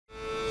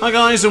Hi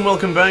guys, and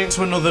welcome back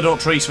to another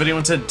DrAce video,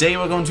 and today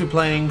we're going to be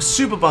playing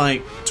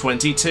Superbike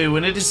 22,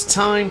 and it is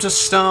time to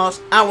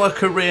start our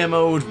career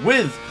mode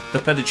with the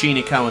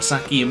Pedicini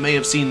Kawasaki. You may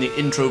have seen the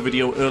intro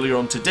video earlier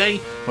on today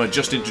where I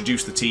just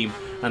introduced the team,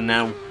 and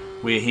now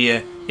we're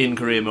here in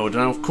career mode.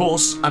 Now of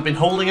course I've been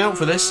holding out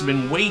for this, I've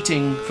been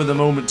waiting for the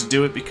moment to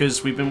do it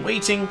because we've been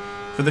waiting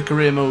for the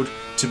career mode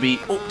to be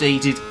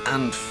updated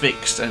and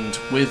fixed, and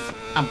with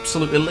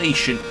absolute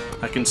elation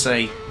I can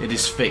say it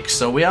is fixed.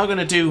 So we are going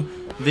to do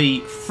the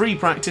free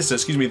practice,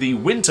 the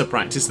winter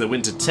practice, the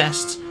winter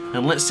tests,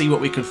 and let's see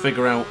what we can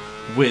figure out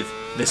with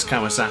this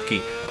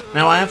Kawasaki.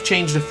 Now I have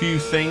changed a few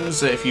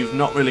things. If you've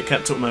not really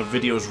kept up with my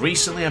videos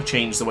recently, I've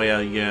changed the way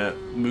I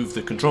move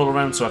the controller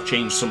around, so I've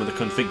changed some of the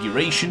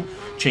configuration,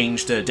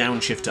 changed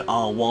downshift to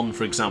R1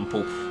 for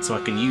example, so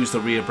I can use the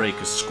rear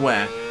brake as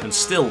square and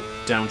still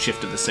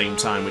downshift at the same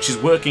time, which is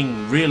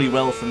working really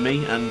well for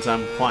me, and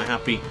I'm quite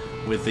happy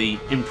with the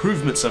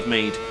improvements I've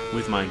made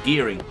with my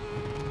gearing.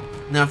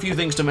 Now a few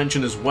things to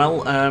mention as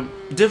well.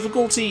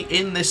 Difficulty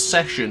in this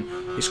session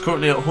is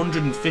currently at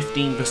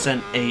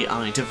 115%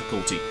 AI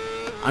difficulty.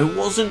 I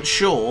wasn't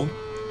sure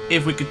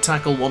if we could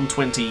tackle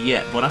 120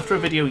 yet, but after a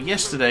video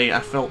yesterday I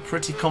felt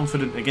pretty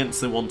confident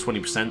against the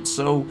 120%,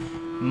 so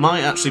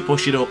might actually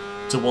push it up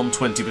to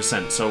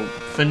 120%. So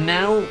for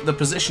now the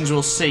positions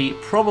we'll see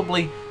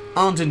probably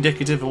aren't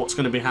indicative of what's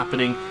going to be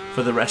happening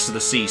for the rest of the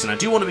season. I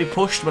do want to be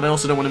pushed, but I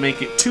also don't want to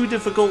make it too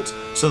difficult,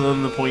 so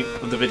then the point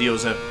of the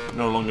videos are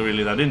no longer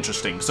really that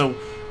interesting. So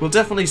we'll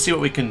definitely see what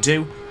we can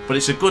do, but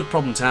it's a good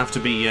problem to have to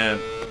be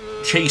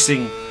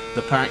chasing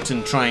the pack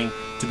and trying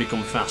to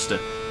become faster.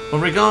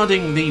 But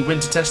regarding the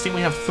winter testing, we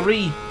have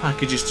 3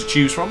 packages to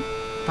choose from.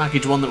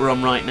 Package 1 that we're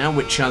on right now,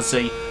 which has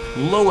a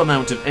low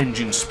amount of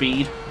engine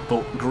speed,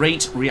 but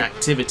great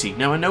reactivity.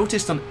 Now I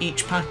noticed on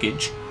each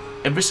package,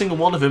 every single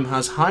one of them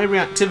has high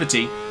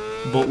reactivity,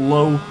 but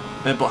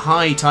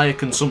high tyre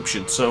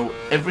consumption. So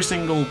every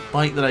single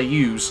bike that I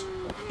use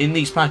in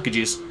these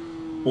packages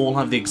all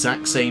have the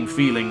exact same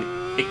feeling,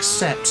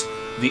 except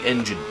the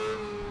engine.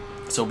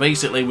 So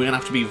basically, we're going to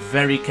have to be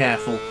very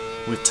careful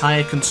with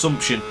tyre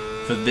consumption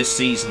for this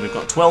season. We've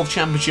got 12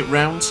 championship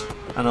rounds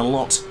and a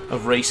lot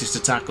of races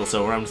to tackle.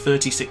 So around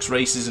 36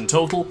 races in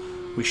total.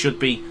 We should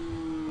be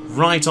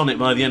right on it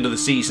by the end of the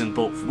season,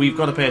 but we've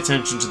got to pay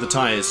attention to the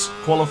tyres.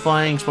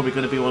 Qualifying is probably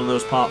going to be one of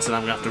those parts that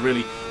I'm going to have to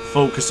really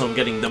focus on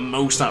getting the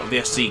most out of the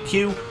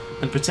SCQ,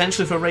 and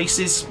potentially for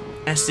races,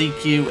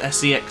 SCQ,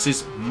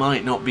 SCXs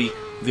might not be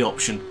the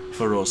option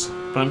for us.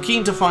 But I'm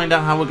keen to find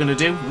out how we're going to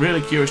do,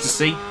 really curious to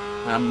see.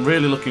 I'm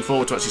really looking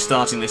forward to actually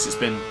starting this. It's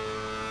been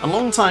a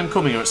long time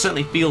coming, or it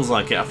certainly feels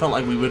like it. I felt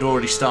like we would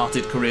already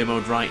started career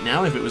mode right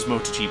now if it was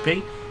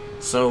MotoGP.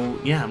 So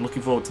yeah, I'm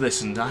looking forward to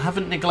this, and I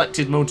haven't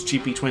neglected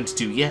MotoGP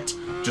 22 yet,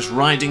 just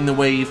riding the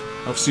wave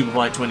of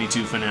Superbike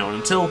 22 for now, and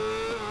until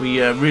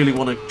we really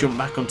want to jump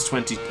back onto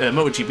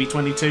MotoGP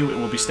 22, it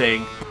will be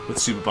staying with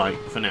Superbike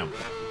for now.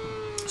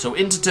 So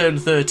into turn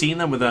 13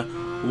 then, with a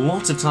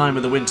lot of time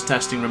of the winter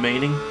testing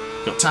remaining.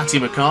 Got Tati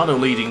Mercado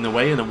leading the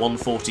way in a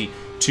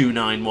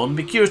 1:42.91.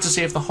 Be curious to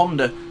see if the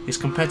Honda is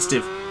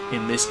competitive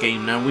in this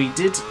game. Now we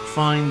did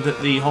find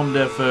that the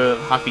Honda for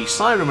Happy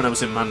Siren when I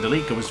was in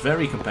Mandalika was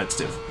very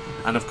competitive.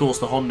 And of course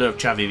the Honda of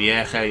Xavi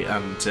Vierge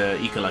and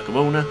Iker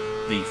Lecuona,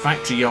 the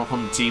factory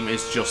Honda team,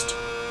 is just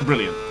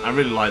brilliant. I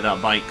really like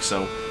that bike,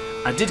 so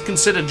I did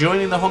consider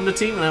joining the Honda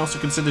team, and I also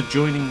considered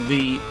joining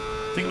the,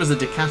 I think it was the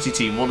Ducati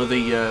team, one of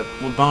the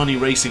Barney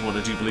Racing one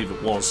I do believe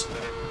it was,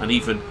 and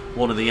even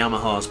one of the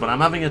Yamahas. But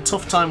I'm having a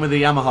tough time with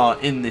the Yamaha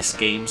in this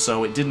game,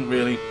 so it didn't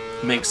really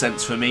make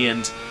sense for me,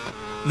 and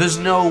there's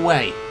no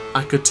way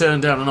I could turn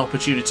down an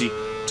opportunity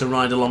to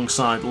ride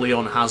alongside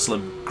Leon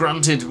Haslam.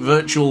 Granted,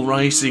 virtual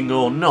racing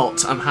or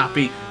not, I'm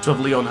happy to have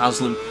Leon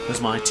Haslam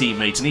as my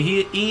teammate, and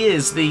he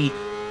is the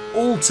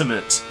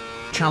ultimate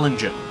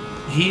challenger.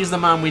 He is the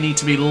man we need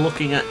to be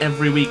looking at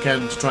every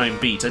weekend to try and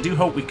beat. I do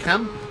hope we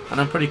can, and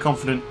I'm pretty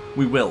confident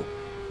we will.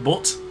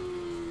 But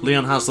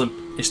Leon Haslam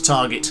is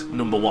target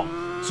number 1.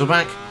 So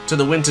back to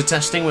the winter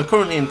testing. We're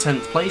currently in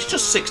 10th place,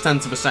 just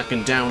 0.6 of a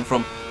second down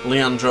from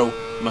Leandro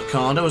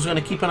Mercado. I was going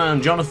to keep an eye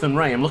on Jonathan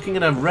Ray. I'm looking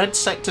at a red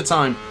sector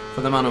time for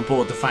the man on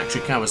board the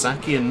factory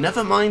Kawasaki, and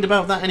never mind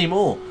about that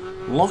anymore.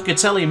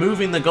 Locatelli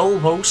moving the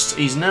goalposts.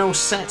 He's now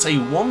set a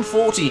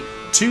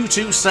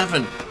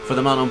 1:40.227 for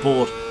the man on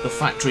board the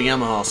factory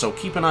Yamaha, so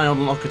keep an eye on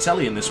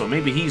Locatelli in this one.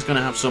 Maybe he's going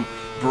to have some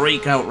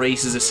breakout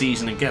races this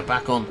season and get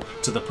back on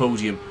to the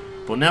podium.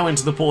 But now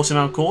into the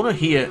Portimao corner,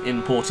 here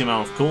in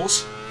Portimao of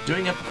course,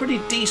 doing a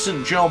pretty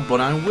decent job, but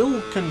I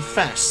will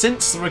confess,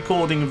 since the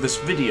recording of this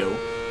video,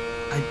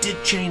 I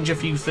did change a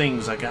few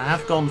things. Like I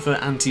have gone for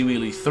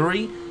Anti-Wheelie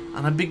 3,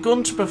 and I've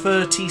begun to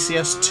prefer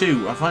TCS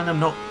 2. I find I'm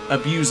not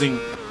abusing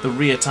the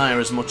rear tyre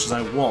as much as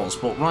I was,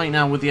 but right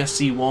now with the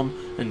SC1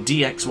 and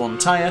DX1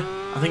 tyre,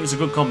 I think it's a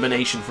good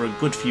combination for a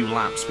good few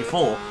laps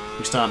before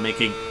we start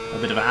making a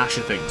bit of a hash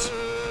of things.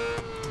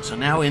 So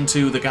now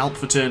into the Galp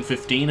for turn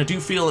 15. I do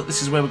feel that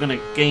this is where we're going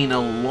to gain a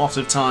lot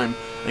of time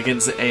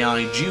against the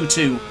AI due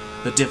to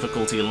the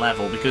difficulty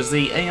level, because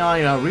the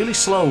AI are really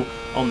slow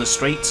on the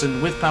straights,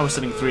 and with power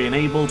setting 3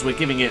 enabled, we're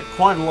giving it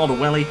quite a lot of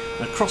welly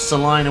across the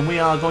line, and we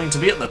are going to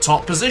be at the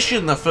top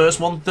position, the first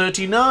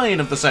 139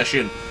 of the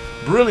session.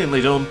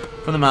 Brilliantly done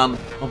from the man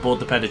on board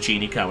the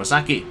Pedicini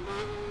Kawasaki.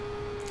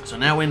 So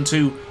now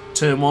into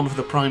turn 1 for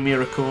the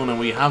Primera corner.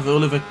 We have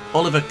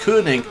Oliver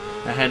Koenig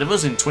ahead of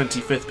us in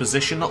 25th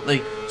position, not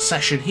the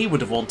session he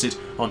would have wanted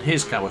on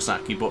his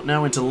Kawasaki, but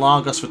now into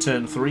Lagos for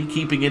turn 3,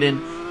 keeping it in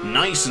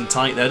nice and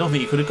tight there. I don't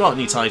think you could have got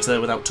any tighter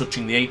there without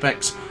touching the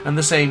apex, and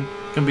the same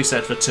can be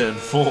said for turn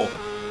 4.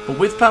 But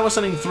with power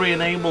setting 3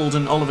 enabled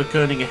and Oliver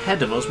Koenig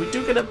ahead of us, we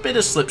do get a bit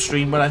of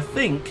slipstream, but I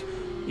think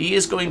he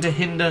is going to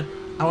hinder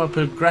our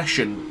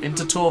progression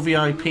into Tour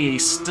VIP.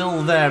 He's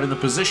still there in the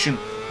position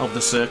of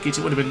the circuit.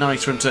 It would have been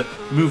nice for him to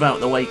move out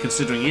the way,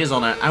 considering he is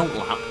on an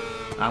outlap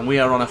and we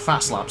are on a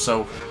fast lap,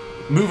 so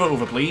move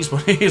over please,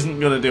 but he isn't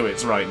going to do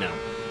it right now.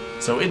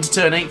 So into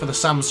turn 8 for the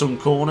Samsung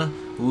corner.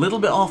 A little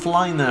bit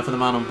offline there for the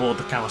man on board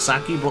the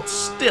Kawasaki, but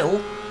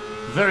still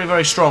very,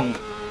 very strong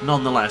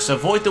nonetheless.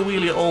 Avoid the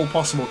wheelie at all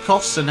possible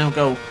costs and now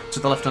go to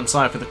the left hand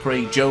side for the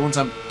Craig Jones.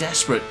 I'm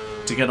desperate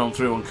to get on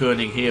through on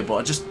Koenig here, but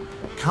I just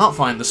can't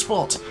find the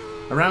spot.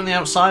 Around the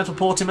outside for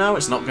Portimao,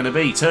 it's not going to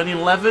be. Turn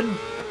 11,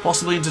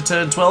 possibly into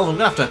turn 12. I'm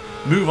going to have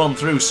to move on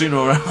through sooner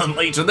or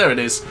later. There it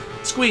is,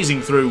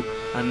 squeezing through,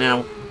 and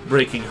now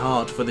braking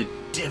hard for the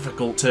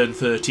difficult turn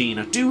 13.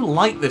 I do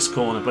like this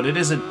corner, but it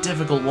is a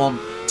difficult one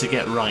to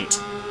get right.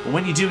 But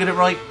when you do get it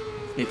right,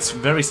 it's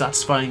very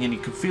satisfying, and you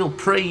can feel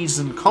praise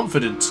and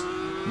confidence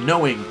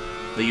knowing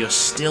that you're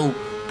still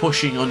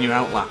pushing on your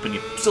outlap, and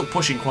you're still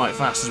pushing quite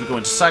fast as we go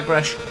into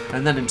Sagres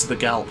and then into the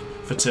Galp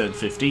for turn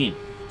 15.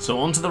 So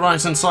onto the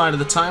right hand side of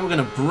the tyre, we're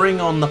going to bring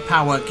on the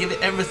power, give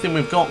it everything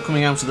we've got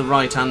coming out of the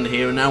right hand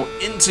here, and now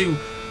into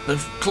the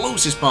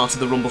closest part of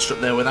the rumble strip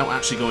there without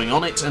actually going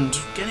on it, and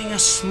getting a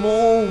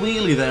small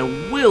wheelie there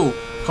will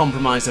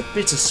compromise a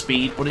bit of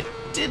speed, but it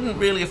didn't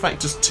really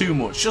affect us too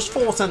much. Just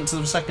 4 tenths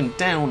of a second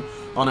down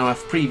on our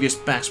previous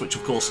best, which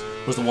of course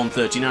was the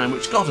 139,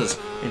 which got us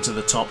into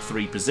the top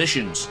 3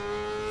 positions.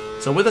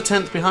 So with a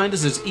 10th behind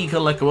us is Ika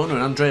Lecuona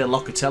and Andrea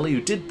Locatelli,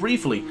 who did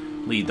briefly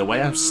lead the way.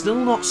 I'm still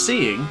not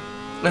seeing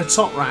a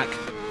top rack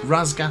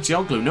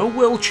Razgatlioglu. No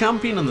world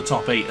champion in the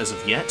top 8 as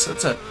of yet.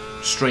 That's a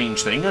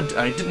strange thing.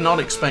 I did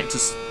not expect to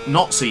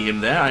not see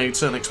him there. I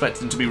certainly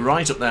expected him to be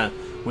right up there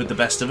with the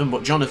best of them,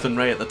 but Jonathan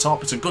Ray at the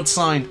top. It's a good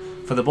sign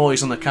for the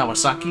boys on the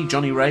Kawasaki.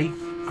 Johnny Ray,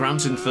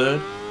 Grant in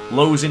 3rd,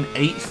 Lowe's in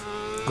 8th.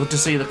 Good to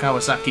see the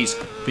Kawasaki's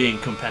being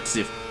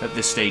competitive at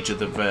this stage of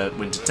the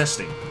winter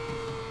testing.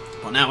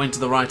 But now into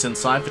the right hand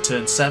side for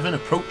turn 7,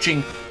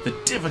 approaching the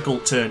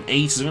difficult turn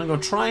 8. So we're going to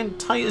go try and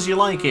tight as you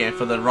like here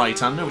for the right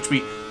hander, which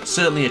we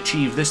certainly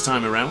achieved this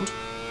time around.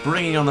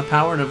 Bringing on the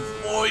power and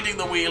avoiding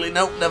the wheelie.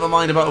 Nope, never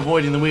mind about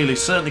avoiding the wheelie.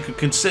 Certainly could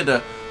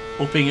consider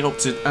upping it up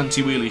to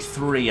anti-wheelie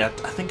 3. I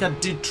think I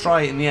did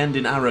try it in the end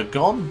in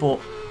Aragon, but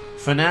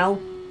for now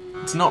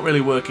it's not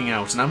really working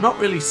out, and I'm not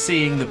really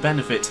seeing the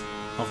benefit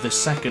of this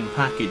second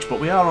package, but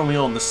we are only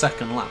on the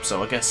second lap,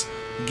 so I guess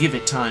give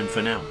it time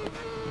for now.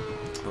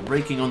 But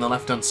braking on the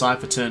left hand side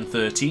for turn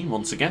 13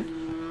 once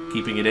again,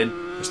 keeping it in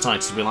as tight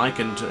as we like,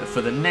 and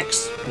for the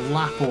next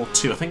lap or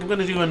 2 I think I'm going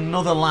to do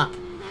another lap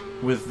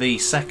with the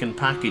second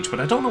package,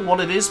 but I don't know what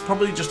it is,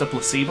 probably just a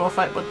placebo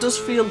effect, but it does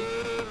feel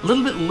a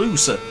little bit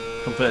looser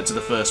compared to the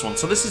first one.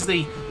 So this is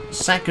the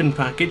second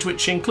package,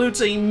 which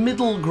includes a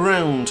middle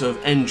ground of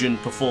engine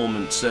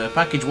performance.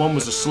 Package 1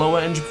 was a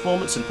slower engine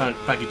performance, and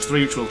package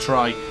 3, which we'll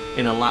try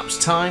in a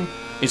lap's time,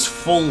 is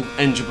full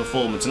engine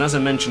performance. And as I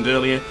mentioned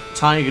earlier,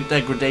 tyre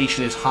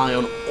degradation is high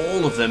on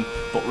all of them,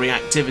 but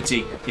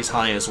reactivity is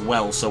high as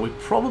well. So we've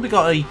probably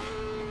got a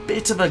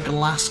bit of a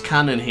glass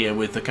cannon here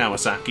with the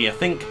Kawasaki. I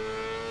think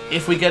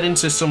if we get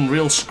into some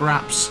real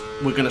scraps,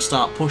 we're going to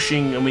start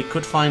pushing, and we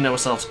could find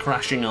ourselves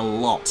crashing a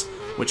lot,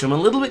 which I'm a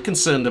little bit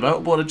concerned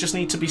about, but I just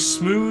need to be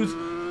smooth,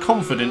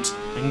 confident,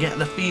 and get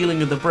the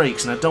feeling of the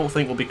brakes, and I don't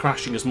think we'll be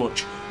crashing as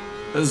much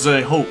as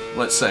I hope,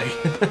 let's say.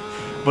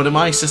 But in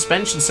my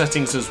suspension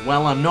settings as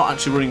well, I'm not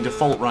actually running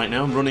default right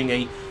now. I'm running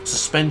a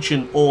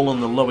suspension all on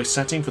the lowest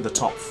setting for the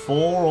top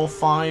 4 or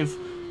 5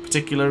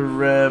 particular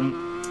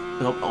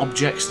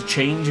objects to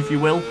change, if you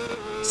will.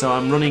 So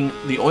I'm running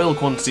the oil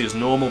quantity as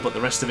normal, but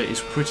the rest of it is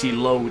pretty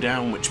low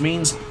down, which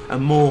means a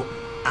more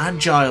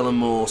agile and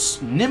more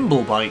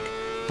nimble bike,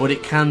 but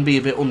it can be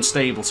a bit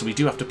unstable, so we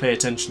do have to pay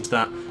attention to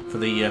that for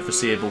the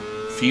foreseeable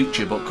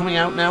future. But coming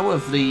out now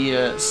of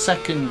the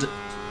second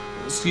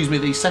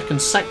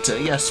sector,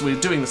 yes, we're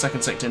doing the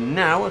second sector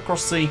now,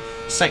 across the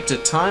sector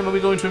time. Are we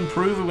going to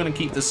improve? We're going to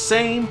keep the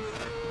same.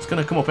 It's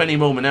going to come up any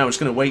moment now. It's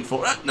going to wait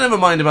for it. Never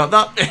mind about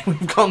that.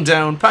 We've gone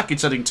down. Package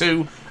setting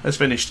 2 has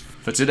finished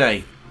for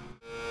today.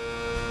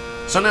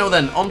 So now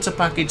then, on to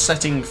package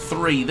setting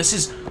 3. This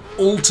is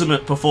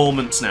ultimate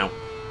performance now.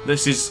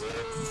 This is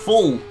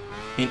full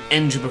in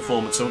engine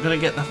performance, so we're going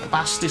to get the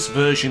fastest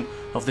version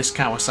of this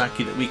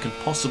Kawasaki that we can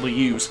possibly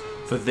use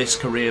for this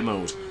career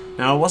mode.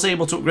 Now I was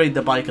able to upgrade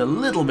the bike a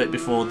little bit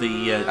before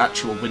the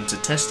actual winter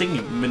testing.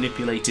 You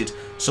manipulated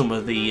some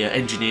of the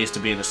engineers to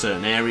be in a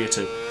certain area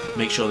to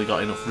make sure they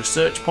got enough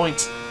research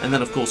points, and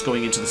then of course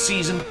going into the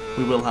season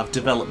we will have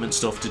development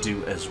stuff to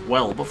do as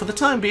well. But for the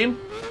time being,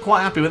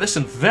 quite happy with this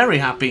and very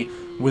happy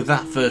with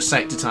that first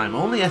sector time.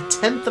 Only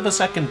 1/10 of a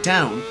second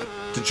down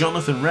to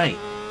Jonathan Ray.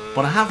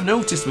 But I have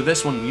noticed with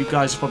this one, you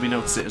guys have probably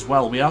noticed it as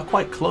well, we are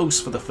quite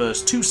close for the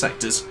first 2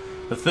 sectors.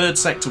 The 3rd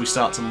sector we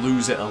start to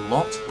lose it a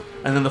lot,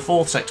 and then the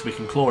 4th sector we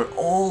can claw it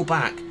all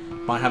back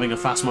by having a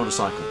fast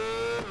motorcycle.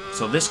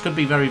 So this could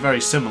be very,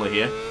 very similar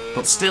here,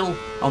 but still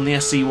on the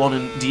SC1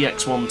 and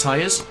DX1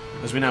 tyres,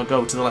 as we now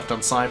go to the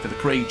left-hand side for the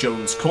Craig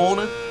Jones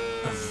corner.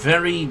 A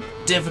very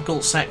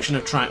difficult section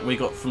of track. We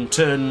got from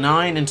turn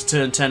 9 into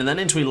turn 10 and then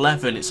into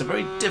 11. It's a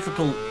very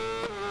difficult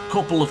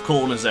couple of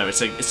corners there.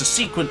 It's a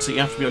sequence that you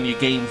have to be on your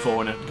game for,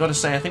 and I've got to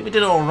say I think we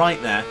did all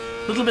right there.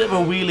 A little bit of a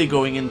wheelie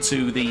going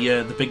into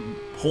the big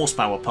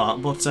horsepower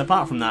part, but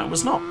apart from that it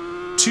was not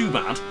too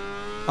bad.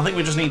 I think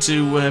we just need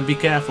to be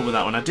careful with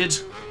that one. I did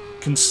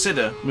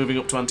consider moving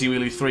up to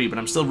anti-wheelie 3, but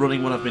I'm still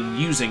running what I've been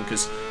using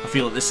because I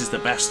feel that this is the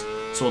best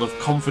sort of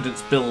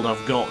confidence build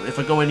I've got. If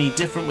I go any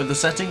different with the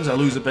settings I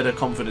lose a bit of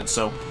confidence,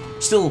 so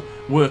still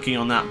working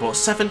on that. But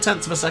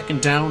 7/10 of a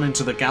second down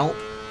into the gallop.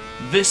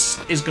 This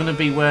is going to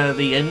be where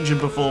the engine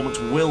performance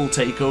will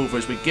take over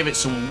as we give it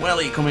some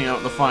welly coming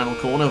out the final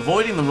corner,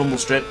 avoiding the rumble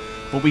strip.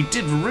 But we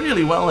did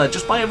really well there,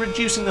 just by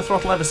reducing the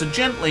throttle ever so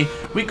gently.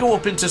 We go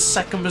up into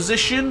 2nd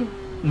position.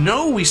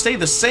 No, we stay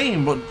the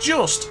same, but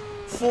just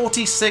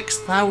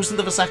 46,000th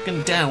of a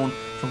second down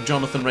from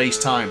Jonathan Ray's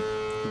time.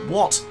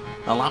 What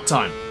a lap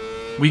time.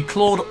 We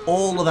clawed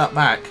all of that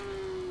back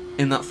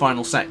in that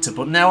final sector,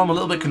 but now I'm a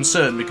little bit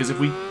concerned because if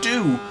we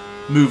do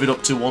move it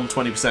up to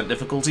 120%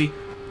 difficulty,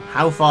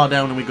 how far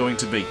down are we going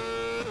to be?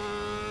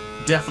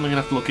 Definitely going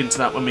to have to look into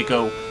that when we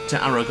go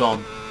to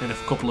Aragon in a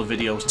couple of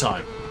videos'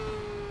 time.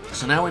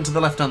 So now into the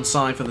left-hand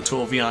side for the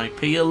Tour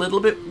VIP, a little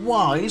bit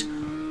wide,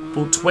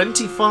 but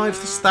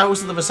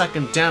 25,000th of a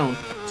second down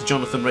to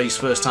Jonathan Ray's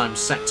first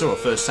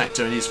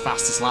sector in his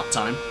fastest lap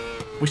time.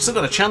 We've still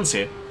got a chance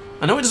here.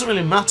 I know it doesn't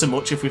really matter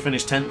much if we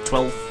finish 10th,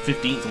 12th,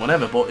 15th and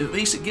whatever, but at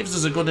least it gives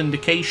us a good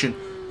indication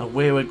of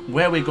where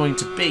we're going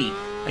to be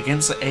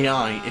against the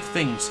AI if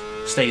things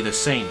stay the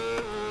same.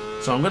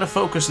 So I'm going to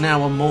focus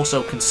now on more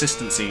so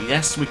consistency.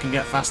 Yes, we can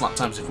get fast lap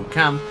times if we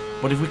can,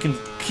 but if we can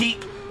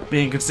keep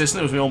being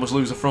consistent, as we almost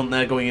lose the front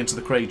there going into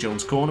the Craig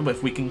Jones corner, but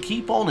if we can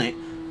keep on it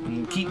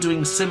and keep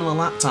doing similar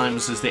lap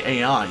times as the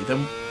AI,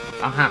 then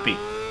I'm happy.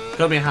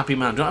 Got to be a happy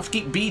man. Don't have to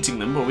keep beating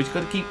them, but we've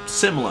got to keep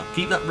similar.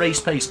 Keep that race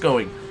pace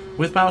going.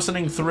 With power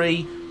setting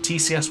 3,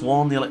 TCS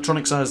 1, the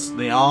electronics as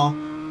they are,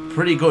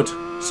 pretty good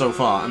so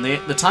far. And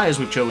the tyres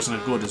we've chosen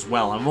are good as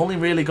well. I've only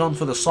really gone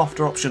for the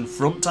softer option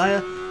front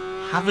tyre.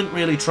 Haven't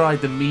really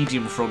tried the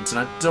medium front, and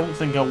I don't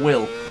think I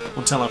will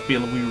until I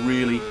feel we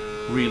really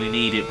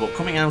need it. But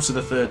coming out of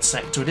the 3rd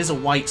sector, it is a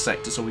white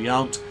sector, so we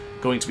aren't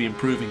going to be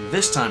improving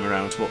this time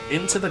around. But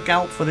into the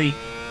gallop for the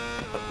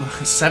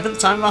 7th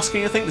time I'm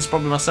asking, I think this is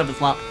probably my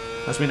 7th lap,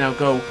 as we now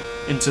go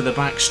into the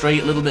back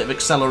straight. A little bit of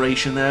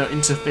acceleration there,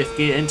 into 5th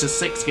gear, into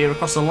 6th gear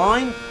across the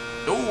line.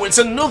 Oh, it's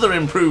another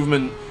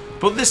improvement,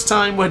 but this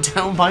time we're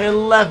down by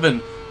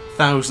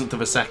 11,000th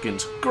of a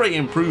second. Great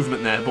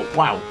improvement there, but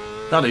wow,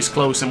 that is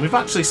close, and we've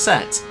actually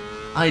set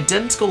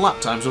identical lap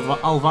times with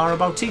Alvaro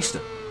Bautista.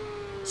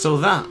 So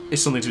that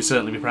is something to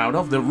certainly be proud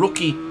of. The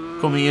rookie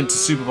coming into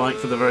Superbike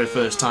for the very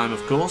first time,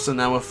 of course, and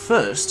our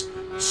first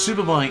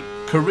Superbike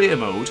career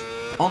mode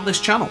on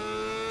this channel.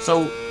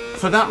 So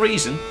for that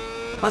reason,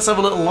 let's have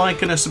a little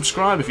like and a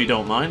subscribe if you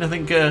don't mind. I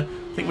think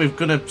we're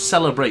going to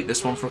celebrate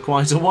this one for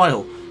quite a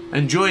while.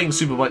 Enjoying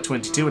Superbike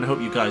 22, and I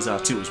hope you guys are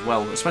too as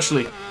well,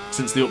 especially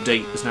since the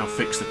update has now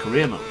fixed the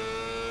career mode.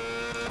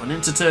 And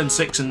into turn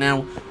 6 and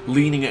now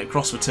leaning it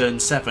across for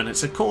turn 7.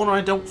 It's a corner I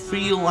don't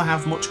feel I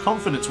have much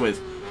confidence with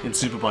in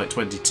Superbike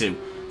 22.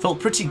 Felt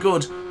pretty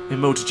good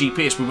in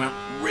MotoGP as we went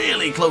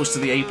really close to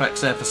the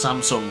apex there for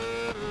Samsung.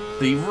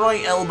 The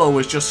right elbow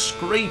was just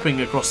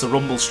scraping across the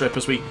rumble strip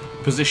as we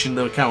positioned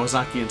the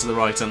Kawasaki into the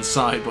right hand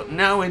side. But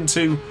now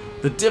into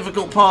the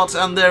difficult part,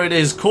 and there it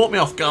is, caught me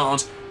off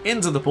guard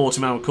into the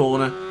Portimao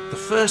corner. The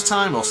first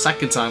time, or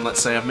second time let's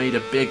say, I've made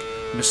a big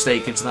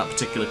mistake into that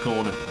particular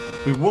corner.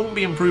 We won't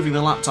be improving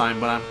the lap time,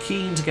 but I'm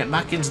keen to get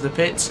back into the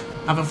pits,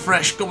 have a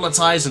fresh couple of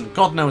tyres, and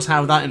God knows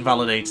how that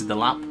invalidated the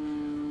lap.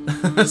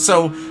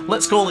 So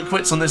let's call it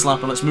quits on this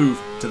lap and let's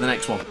move to the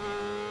next one.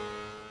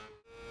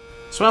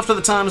 So after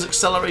the time has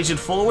accelerated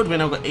forward, we've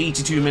now got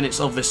 82 minutes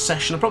of this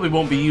session. I probably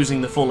won't be using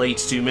the full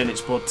 82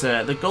 minutes, but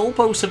the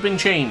goalposts have been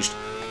changed.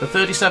 The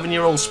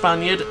 37-year-old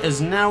Spaniard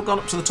has now gone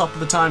up to the top of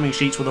the timing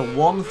sheets with a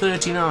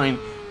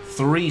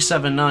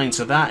 1:39.379,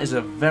 so that is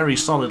a very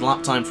solid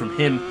lap time from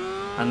him.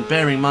 And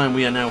bearing in mind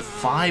we are now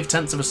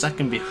 0.5 of a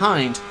second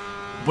behind,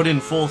 but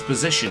in 4th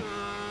position.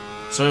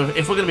 So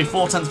if we're going to be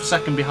 0.4 of a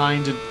second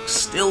behind and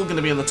still going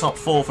to be in the top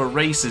 4 for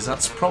races,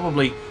 that's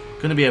probably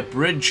going to be a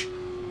bridge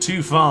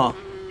too far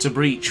to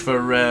breach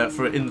for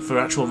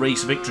actual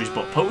race victories.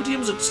 But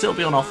podiums would still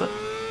be on offer.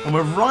 And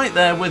we're right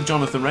there with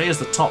Jonathan Rea as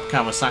the top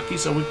Kawasaki,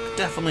 so we've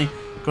definitely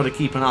got to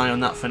keep an eye on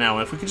that for now.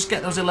 If we can just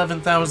get those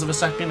 11,000 of a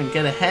second and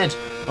get ahead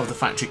of the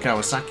factory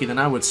Kawasaki, then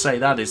I would say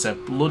that is a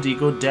bloody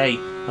good day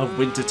of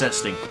winter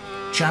testing.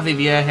 Xavi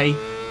Vierge,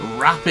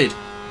 rapid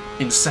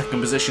in second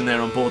position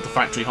there on board the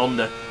factory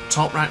Honda.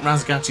 Top Rack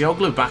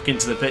Razgatioglu back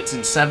into the pits in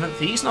 7th.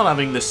 He's not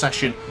having the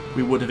session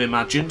we would have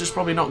imagined. It's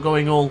probably not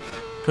going all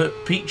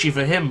peachy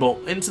for him, but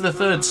into the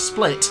 3rd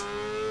split.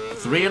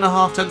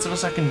 3.5 tenths of a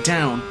second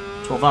down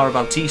to Alvaro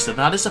Bautista.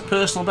 That is a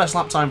personal best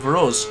lap time for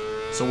us,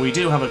 so we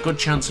do have a good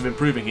chance of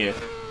improving here.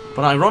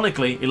 But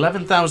ironically,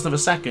 11,000 of a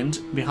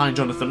second behind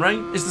Jonathan Rea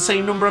is the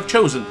same number I've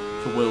chosen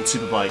for World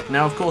Superbike.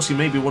 Now, of course, you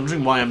may be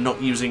wondering why I'm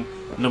not using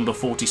number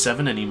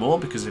 47 anymore,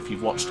 because if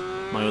you've watched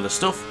my other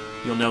stuff,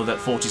 you'll know that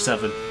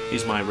 47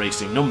 is my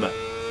racing number.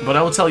 But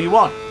I will tell you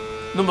what,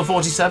 number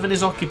 47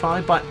 is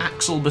occupied by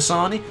Axel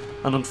Bassani,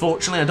 and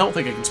unfortunately I don't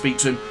think I can speak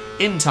to him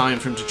in time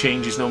for him to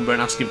change his number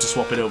and ask him to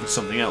swap it over to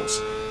something else.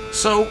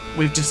 So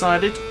we've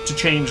decided to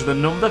change the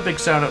number. Big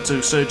shout out to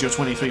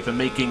Sergio23 for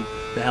making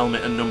the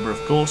helmet a number, of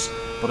course.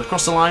 But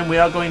across the line we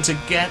are going to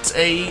get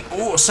a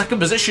second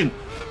position.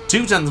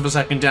 2 tenths of a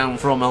second down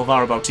from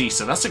Alvaro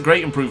Bautista. That's a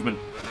great improvement.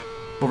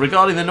 But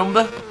regarding the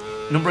number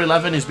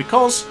 11 is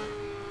because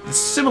there's a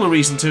similar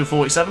reason to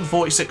 47.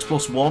 46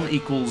 plus 1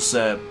 equals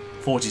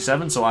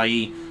 47, so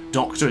i.e.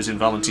 Doctor is in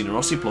Valentino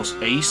Rossi plus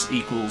Ace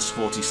equals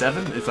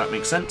 47, if that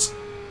makes sense.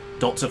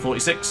 Doctor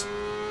 46,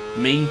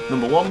 me,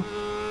 number 1,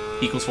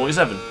 equals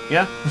 47,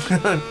 yeah?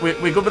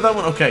 We're good with that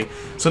one? Okay,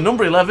 so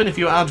number 11, if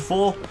you add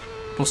 4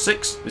 plus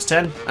 6 is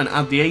 10, and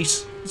add the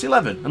Ace, it's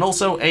 11. And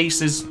also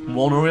Ace is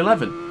 1 or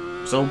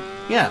 11. So,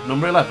 yeah,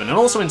 number 11. And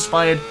also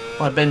inspired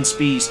by Ben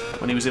Spies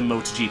when he was in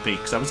MotoGP,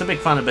 because I was a big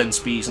fan of Ben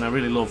Spies, and I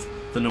really love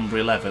the number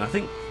 11. I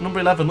think number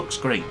 11 looks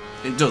great.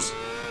 It does.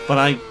 But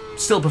I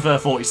still prefer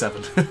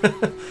 47.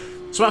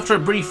 So after a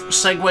brief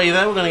segue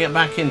there, we're going to get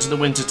back into the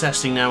winter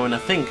testing now, and I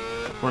think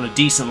we're on a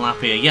decent lap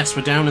here. Yes,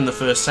 we're down in the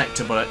first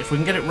sector, but if we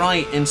can get it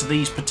right into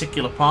these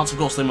particular parts, of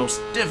course the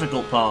most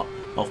difficult part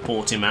of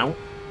Portimao,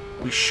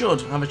 we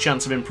should have a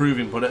chance of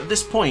improving. But at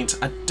this point,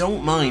 I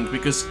don't mind,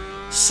 because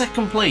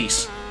second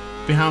place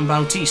behind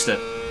Bautista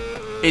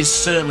is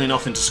certainly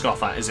nothing to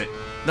scoff at, is it?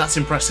 That's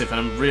impressive, and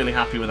I'm really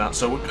happy with that.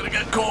 So we're going to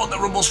get caught on the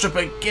rumble strip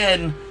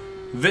again.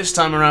 This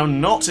time around,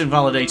 not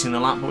invalidating the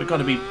lap, but we've got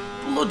to be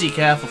bloody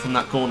careful from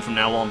that corner from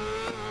now on.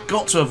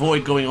 Got to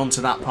avoid going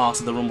onto that part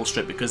of the rumble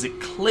strip because it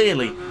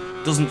clearly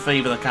doesn't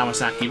favour the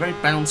Kawasaki. Very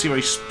bouncy,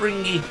 very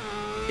springy.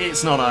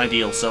 It's not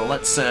ideal, so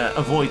let's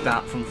avoid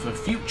that from the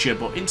future.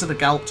 But into the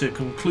Galp to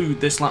conclude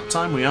this lap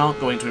time. We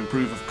aren't going to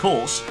improve, of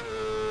course,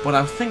 but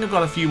I think I've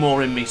got a few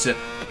more in me to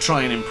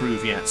try and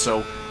improve yet.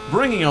 So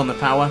bringing on the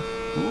power.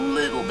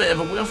 Little bit of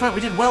a... In fact,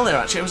 we did well there,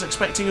 actually. I was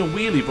expecting a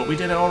wheelie, but we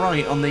did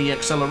alright on the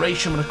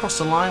acceleration. But across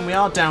the line, we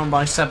are down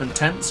by 7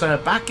 tenths.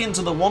 Back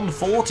into the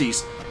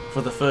 140s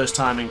for the first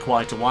time in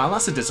quite a while.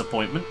 That's a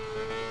disappointment.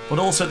 But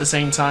also at the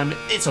same time,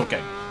 it's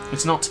okay.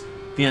 It's not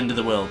the end of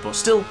the world. But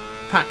still,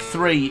 Pack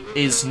 3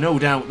 is no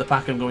doubt the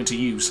pack I'm going to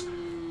use.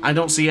 I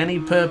don't see any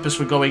purpose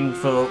for going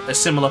for a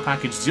similar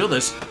package to the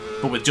others,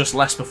 but with just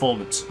less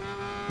performance.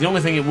 The only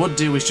thing it would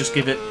do is just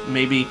give it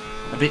maybe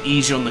a bit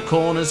easier on the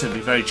corners. It'd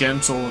be very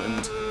gentle,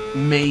 and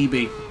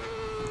maybe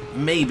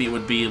it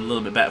would be a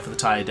little bit better for the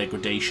tyre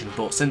degradation.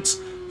 But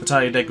since the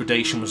tyre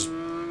degradation was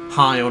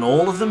high on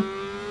all of them,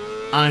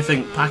 I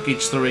think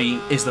package 3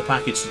 is the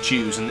package to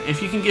choose. And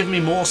if you can give me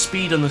more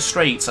speed on the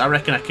straights, I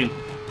reckon I can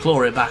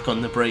claw it back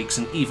on the brakes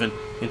and even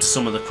into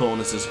some of the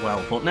corners as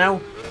well. But now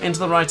into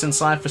the right hand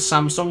side for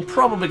Samsung,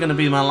 probably going to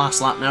be my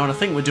last lap now, and I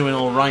think we're doing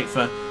all right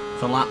for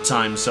lap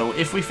time. So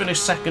if we finish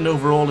second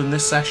overall in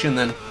this session,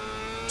 then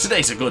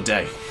today's a good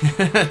day.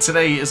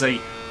 Today is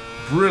a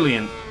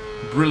brilliant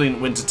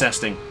winter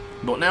testing.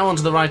 But now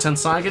onto the right hand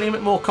side, getting a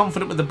bit more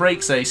confident with the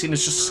brakes there. Seeing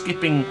as just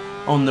skipping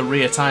on the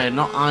rear tyre,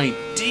 not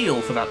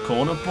ideal for that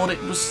corner, but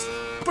it was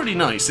pretty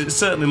nice. It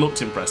certainly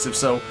looked impressive,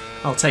 so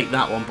I'll take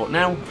that one. But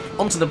now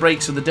onto the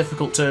brakes for the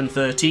difficult turn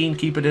 13.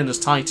 Keep it in as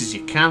tight as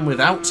you can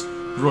without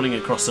running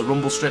across the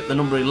rumble strip. The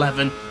number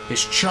 11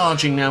 is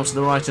charging now to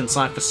the right hand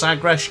side for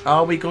Sagresh.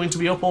 Are we going to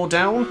be up or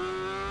down?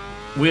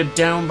 We're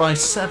down by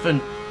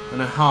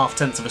 7.5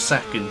 tenths of a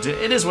second.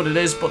 It is what it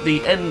is, but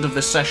the end of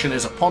this session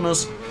is upon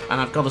us, and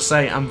I've got to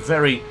say I'm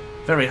very,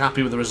 very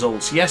happy with the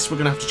results. Yes, we're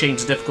going to have to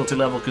change the difficulty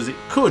level because it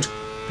could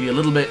be a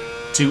little bit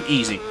too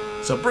easy.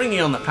 So bringing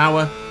on the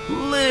power,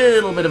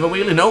 little bit of a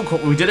wheelie. No,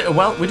 we did it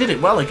well. We did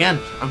it well again.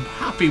 I'm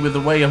happy with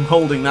the way I'm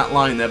holding that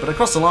line there, but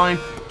across the line,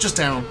 just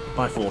down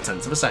by 4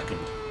 tenths of a second.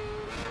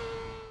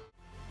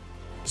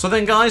 So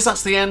then, guys,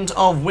 that's the end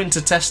of winter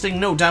testing.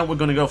 No doubt we're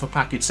going to go for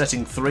package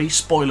setting 3.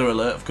 Spoiler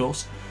alert, of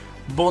course.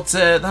 But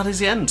that is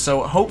the end.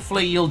 So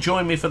hopefully you'll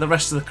join me for the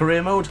rest of the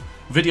career mode.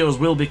 Videos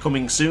will be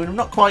coming soon. I've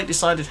not quite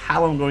decided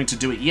how I'm going to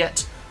do it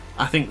yet.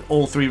 I think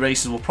all 3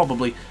 races will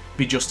probably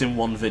be just in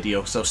one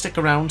video. So stick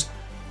around.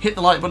 Hit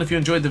the like button if you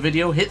enjoyed the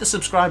video. Hit the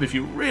subscribe if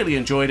you really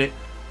enjoyed it.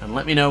 And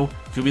let me know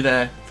if you'll be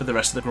there for the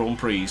rest of the Grand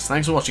Prix.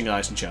 Thanks for watching,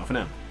 guys, and ciao for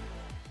now.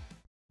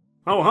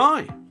 Oh,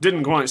 hi!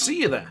 Didn't quite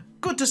see you there.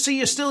 good to see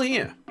you're still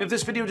here. If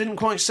this video didn't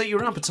quite set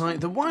your appetite,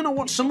 then why not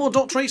watch some more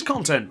DrAce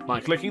content by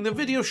clicking the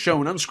video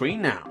shown on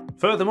screen now.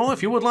 Furthermore,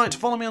 if you would like to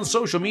follow me on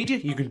social media,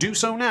 you can do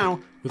so now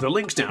with the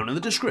links down in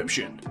the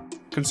description.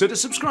 Consider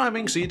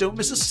subscribing so you don't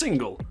miss a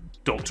single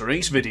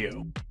DrAce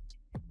video.